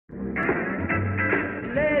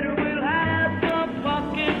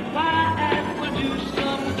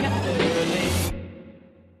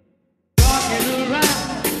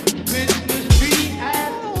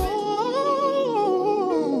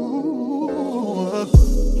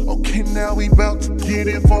Okay, now we about to get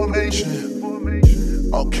information.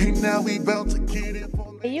 Okay, now we about to get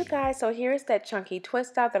information. Hey you guys, so here's that chunky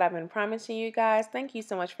twist out that I've been promising you guys. Thank you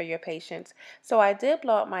so much for your patience. So I did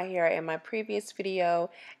blow up my hair in my previous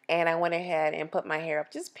video, and I went ahead and put my hair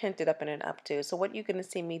up, just pinned it up in an updo. So what you're going to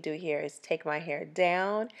see me do here is take my hair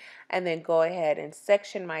down and then go ahead and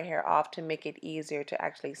section my hair off to make it easier to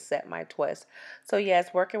actually set my twist. So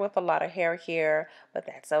yes, working with a lot of hair here, but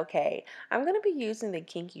that's okay. I'm going to be using the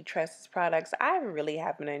Kinky Tresses products. I really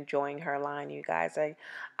have been enjoying her line, you guys.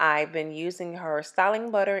 I've been using her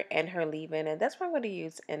styling butter and her leave-in, and that's what I'm going to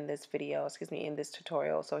use in this video, in this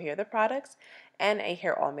tutorial. So here are the products and a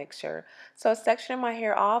hair oil mixture. So sectioning my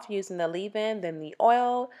hair off using the leave-in, then the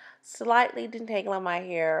oil, slightly detangling my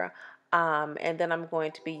hair, and then I'm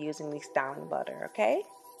going to be using the styling butter, okay?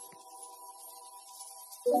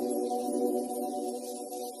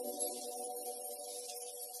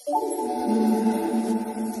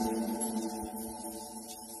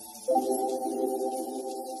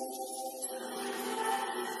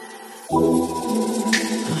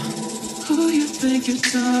 Who you think you're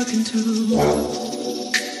talking to?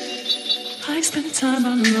 I spent time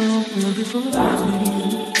alone before you.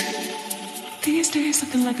 These days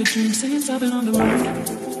looking like a dream since I've been on the road.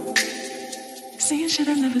 Seeing shit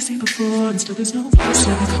I've never seen before, and still there's no place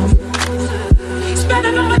like home.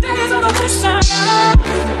 Spending all my days on the west side.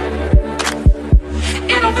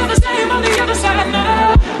 It don't feel the same on the other side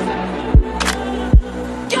now.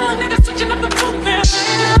 Young niggas switching up the program.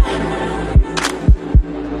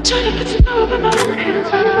 Trying to put some love in my own hands.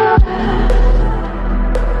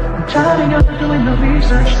 I'm tired of doing the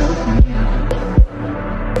research to me.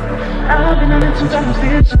 I've been on it since I was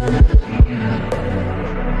this.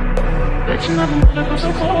 Bet you never wanna go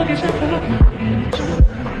so far, get your foot up my hands.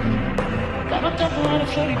 Got a double on a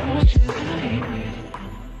floaty bullshit.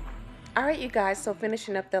 Alright you guys, so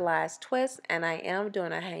finishing up the last twist, and I am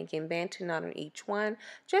doing a hanging bantu knot on each one,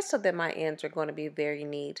 just so that my ends are going to be very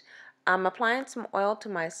neat. I'm applying some oil to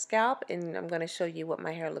my scalp, and I'm going to show you what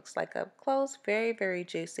my hair looks like up close. Very, very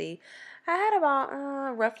juicy. I had about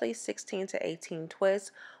roughly 16 to 18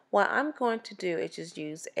 twists. What I'm going to do is just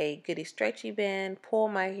use a goody stretchy band, pull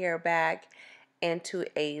my hair back into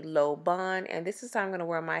a low bun, and this is how I'm going to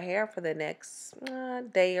wear my hair for the next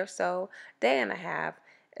day or so. Day and a half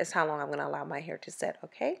is how long I'm going to allow my hair to set,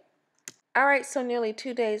 okay? Alright, so nearly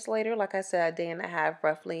 2 days later, like I said, a day and a half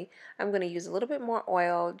roughly, I'm going to use a little bit more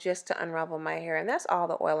oil just to unravel my hair, and that's all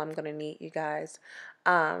the oil I'm going to need, you guys.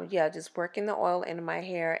 Yeah, just working the oil into my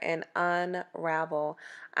hair and unravel.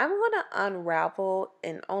 I'm going to unravel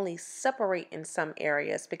and only separate in some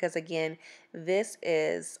areas because, again, this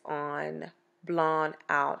is on blonde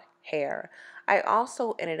out hair. I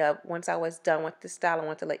also ended up, once I was done with the style, I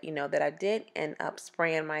want to let you know that I did end up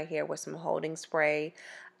spraying my hair with some holding spray.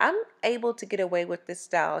 I'm able to get away with this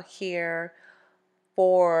style here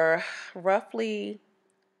for roughly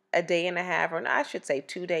a day and a half, or I should say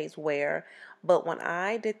 2 days wear. But when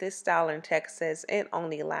I did this style in Texas, it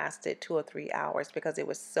only lasted 2 or 3 hours because it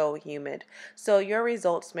was so humid. So your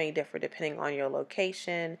results may differ depending on your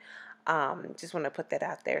location. Just want to put that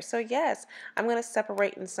out there. So yes, I'm going to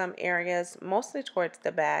separate in some areas, mostly towards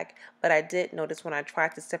the back, but I did notice when I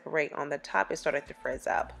tried to separate on the top, it started to frizz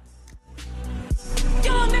up.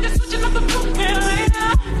 Young niggas switching up the program right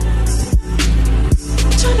now.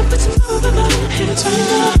 Trying to put some love in my own hands right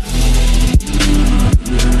now.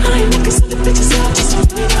 I ain't looking so the bitches out just to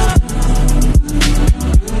me up.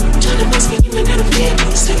 Trying to make me human and a big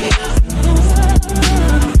piece of it up.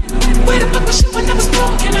 Where the fuck was shit when I was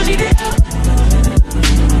broken? I need it help.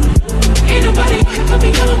 Ain't nobody who can put me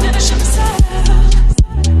on that I should have.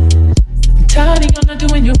 I'm tired of y'all not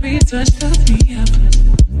doing your research to me up.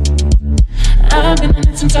 I've been on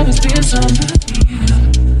it since I was being somebody.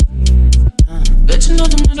 Bet you know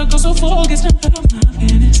the man that goes so far gets them out of my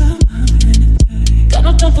business. Got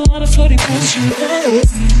no time for all the floaty bullshit.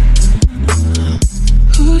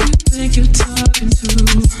 Who you think you're talking to?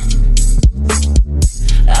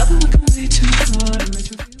 I've been working way too hard to make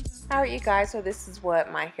you feel. Alright you guys, so this is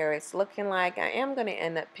what my hair is looking like. I am going to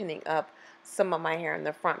end up pinning up some of my hair in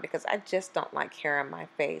the front because I just don't like hair on my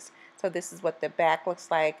face. So this is what the back looks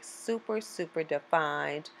like, super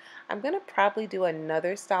defined. I'm going to probably do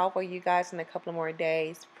another style for you guys in a couple of more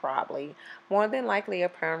days, probably. More than likely a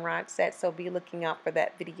perm rod set, so be looking out for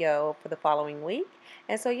that video for the following week.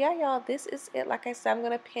 And so yeah, y'all, this is it. Like I said, I'm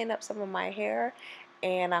going to pin up some of my hair,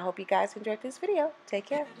 and I hope you guys enjoyed this video. Take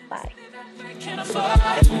care. Bye.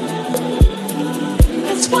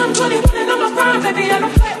 It's 1:21 and I'm a prime, baby, I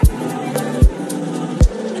don't play.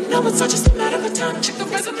 I know it's not just a matter of time, check the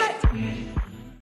resume.